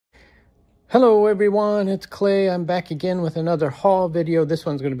Hello everyone, it's Clay. I'm back again with another haul video. This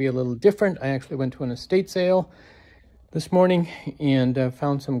one's going to be a little different. I actually went to an estate sale this morning and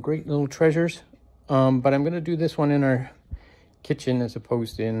found some great little treasures. But I'm going to do this one in our kitchen as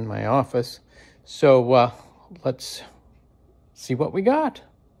opposed to in my office. So let's see what we got.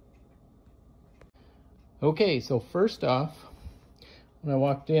 Okay, so first off, when I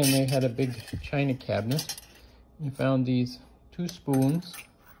walked in, they had a big china cabinet. I found these 2 spoons.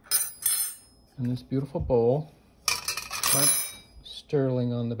 And this beautiful bowl, marked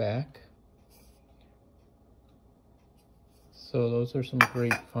sterling on the back. So those are some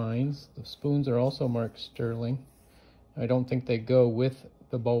great finds. The spoons are also marked sterling. I don't think they go with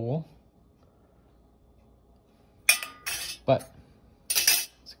the bowl, but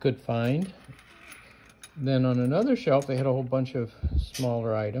it's a good find. Then on another shelf, they had a whole bunch of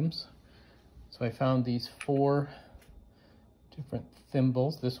smaller items. So I found these 4 different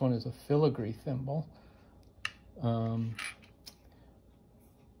thimbles. This one is a filigree thimble.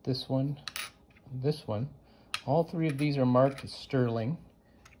 This one. All 3 of these are marked as sterling,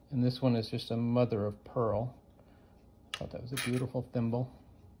 and this one is just a mother of pearl. I thought that was a beautiful thimble.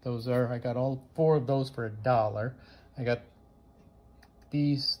 I got all 4 of those for $1. I got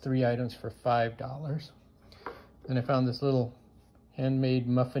these 3 items for $5. Then I found this little handmade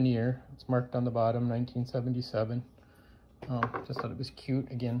muffinier. It's marked on the bottom, 1977. Just thought it was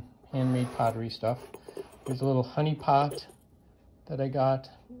cute. Again, handmade pottery stuff. There's a little honey pot that I got.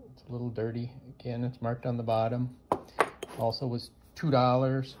 It's a little dirty. Again, it's marked on the bottom. Also was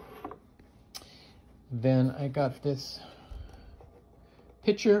 $2. Then I got this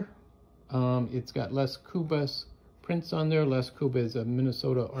pitcher. It's got Les Cuba's prints on there. Les Cuba is a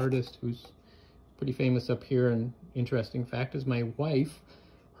Minnesota artist who's pretty famous up here. And interesting fact is my wife,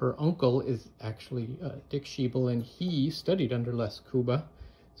 her uncle is actually Dick Schiebel, and he studied under Les Cuba.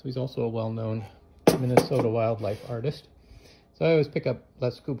 So he's also a well-known Minnesota wildlife artist. So I always pick up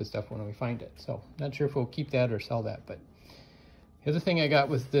Les Cuba stuff when we find it. So not sure if we'll keep that or sell that. But the other thing I got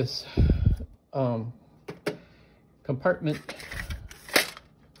was this compartment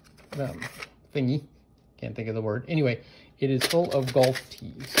thingy. Can't think of the word. Anyway, it is full of golf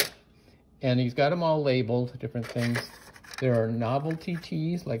tees. And he's got them all labeled, different things. There are novelty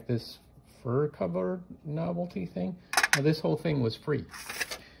tees, like this fur cover novelty thing. Now this whole thing was free.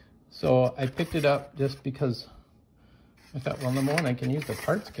 So I picked it up just because I thought, well, number 1, I can use the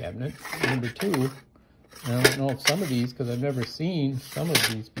parts cabinet. Number 2, I don't know if some of these, because I've never seen some of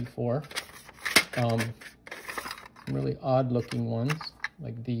these before. Some really odd looking ones,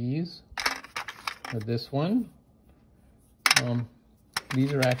 like these, or this one.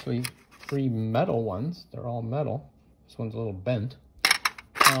 These are actually 3 metal ones. They're all metal. This one's a little bent.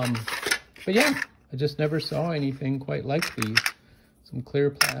 But yeah, I just never saw anything quite like these. Some clear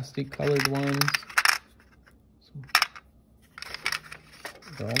plastic colored ones.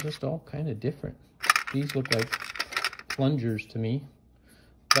 They're all just all kind of different. These look like plungers to me.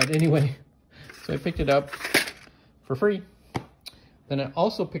 But anyway, so I picked it up for free. Then I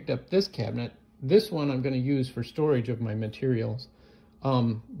also picked up this cabinet. This one I'm going to use for storage of my materials.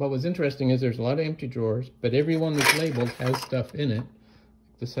 What was interesting is there's a lot of empty drawers, but every one that's labeled has stuff in it.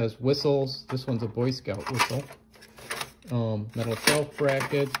 This has whistles. This one's a Boy Scout whistle. Metal shelf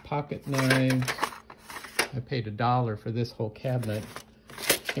brackets, pocket knives. I paid $1 for this whole cabinet.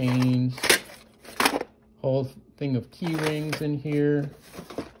 Chains. Whole thing of key rings in here.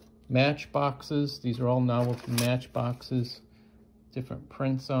 Match boxes. These are all novelty match boxes. Different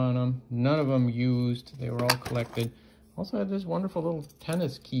prints on them. None of them used. They were all collected. Also had this wonderful little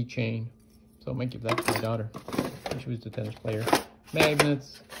tennis keychain. So I might give that to my daughter. She was a tennis player.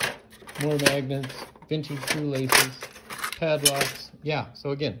 Magnets, more magnets, vintage shoelaces, padlocks. Yeah, so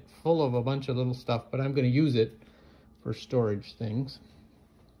again, full of a bunch of little stuff, but I'm going to use it for storage things.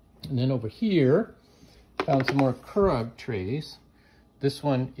 And then over here, found some more Keurig trays. This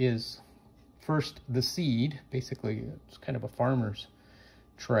one is First the Seed. Basically, it's kind of a farmer's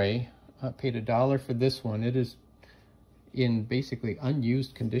tray. I paid $1 for this one. It is in basically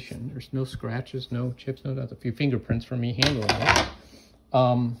unused condition. There's no scratches, no chips, no dots. A few fingerprints from me handling it.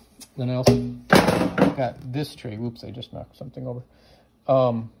 Then I also got this tray. Whoops, I just knocked something over.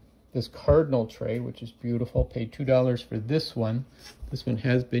 This cardinal tray, which is beautiful. Paid $2 for this one. This one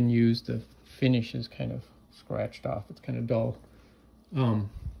has been used. The finish is kind of scratched off. It's kind of dull.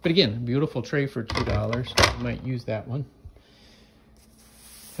 But again, beautiful tray for $2. I might use that one.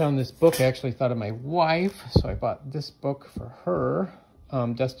 Found this book. I actually thought of my wife, so I bought this book for her.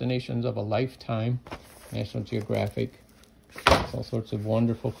 Destinations of a Lifetime, National Geographic. There's all sorts of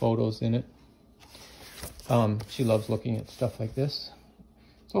wonderful photos in it. She loves looking at stuff like this.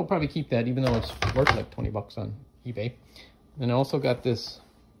 So I'll probably keep that, even though it's worth like 20 bucks on eBay. And I also got this,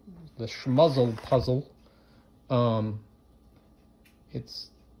 the Schmuzzle puzzle. It's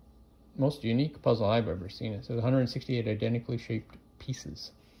the most unique puzzle I've ever seen. It says 168 identically shaped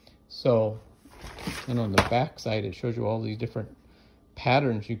pieces. So, and on the back side, it shows you all these different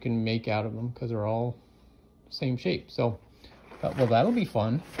patterns you can make out of them because they're all the same shape. So, well, that'll be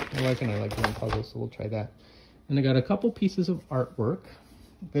fun. I like doing puzzles, so we'll try that. And I got a couple pieces of artwork.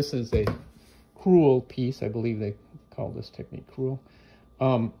 This is a crewel piece. I believe they call this technique crewel.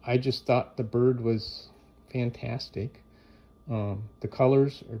 I just thought the bird was fantastic. The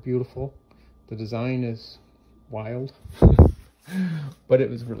colors are beautiful. The design is wild, but it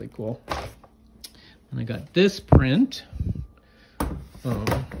was really cool. And I got this print,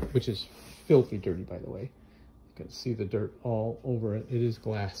 which is filthy dirty, by the way. You can see the dirt all over it. It is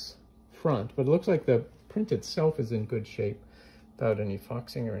glass front, but it looks like the print itself is in good shape without any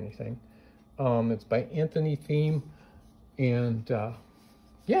foxing or anything. It's by Anthony Theme, and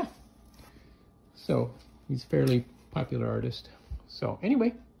yeah, so he's a fairly popular artist. So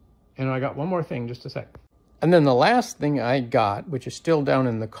anyway, and I got one more thing, just a sec. And then the last thing I got, which is still down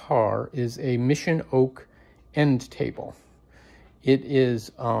in the car, is a Mission Oak end table. It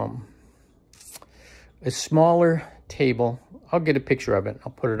is a smaller table. I'll get a picture of it.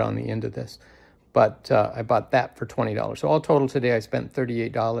 I'll put it on the end of this. But I bought that for $20. So all total today, I spent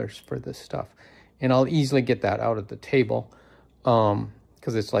 $38 for this stuff. And I'll easily get that out of the table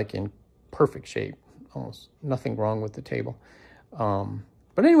because it's like in perfect shape. Almost nothing wrong with the table.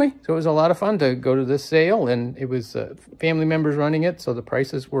 But anyway, so it was a lot of fun to go to this sale, and it was family members running it, so the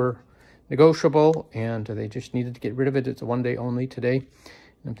prices were negotiable, and they just needed to get rid of it. It's a one day only today. And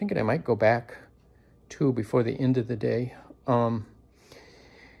I'm thinking I might go back too before the end of the day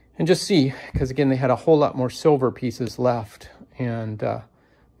and just see, because again, they had a whole lot more silver pieces left, and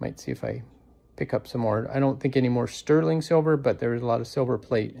might see if I pick up some more. I don't think any more sterling silver, but there is a lot of silver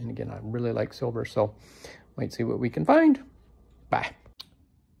plate, and again, I really like silver, so might see what we can find. Bye.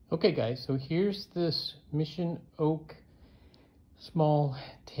 Okay guys, so here's this Mission Oak small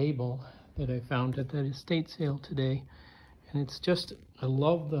table that I found at that estate sale today. And it's just, I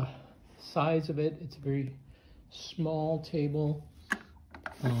love the size of it. It's a very small table.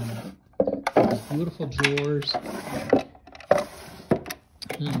 Beautiful drawers.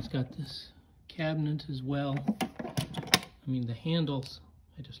 And it's got this cabinet as well. I mean, the handles,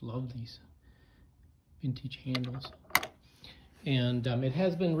 I just love these vintage handles. And it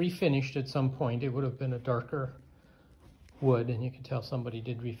has been refinished at some point. It would have been a darker wood, and you can tell somebody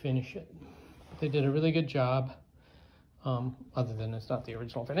did refinish it. They did a really good job, other than it's not the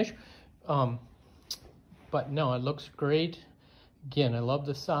original finish. But no, it looks great. Again, I love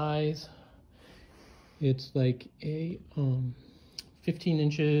the size. It's like a 15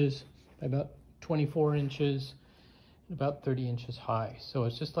 inches by about 24 inches, about 30 inches high. So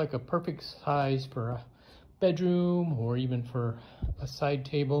it's just like a perfect size for a bedroom, or even for a side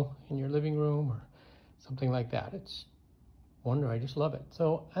table in your living room or something like that. It's wonder, I just love it.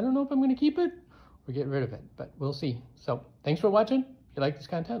 So I don't know if I'm going to keep it or get rid of it, but we'll see. So thanks for watching. If you like this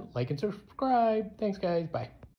content, like and subscribe. Thanks guys. Bye.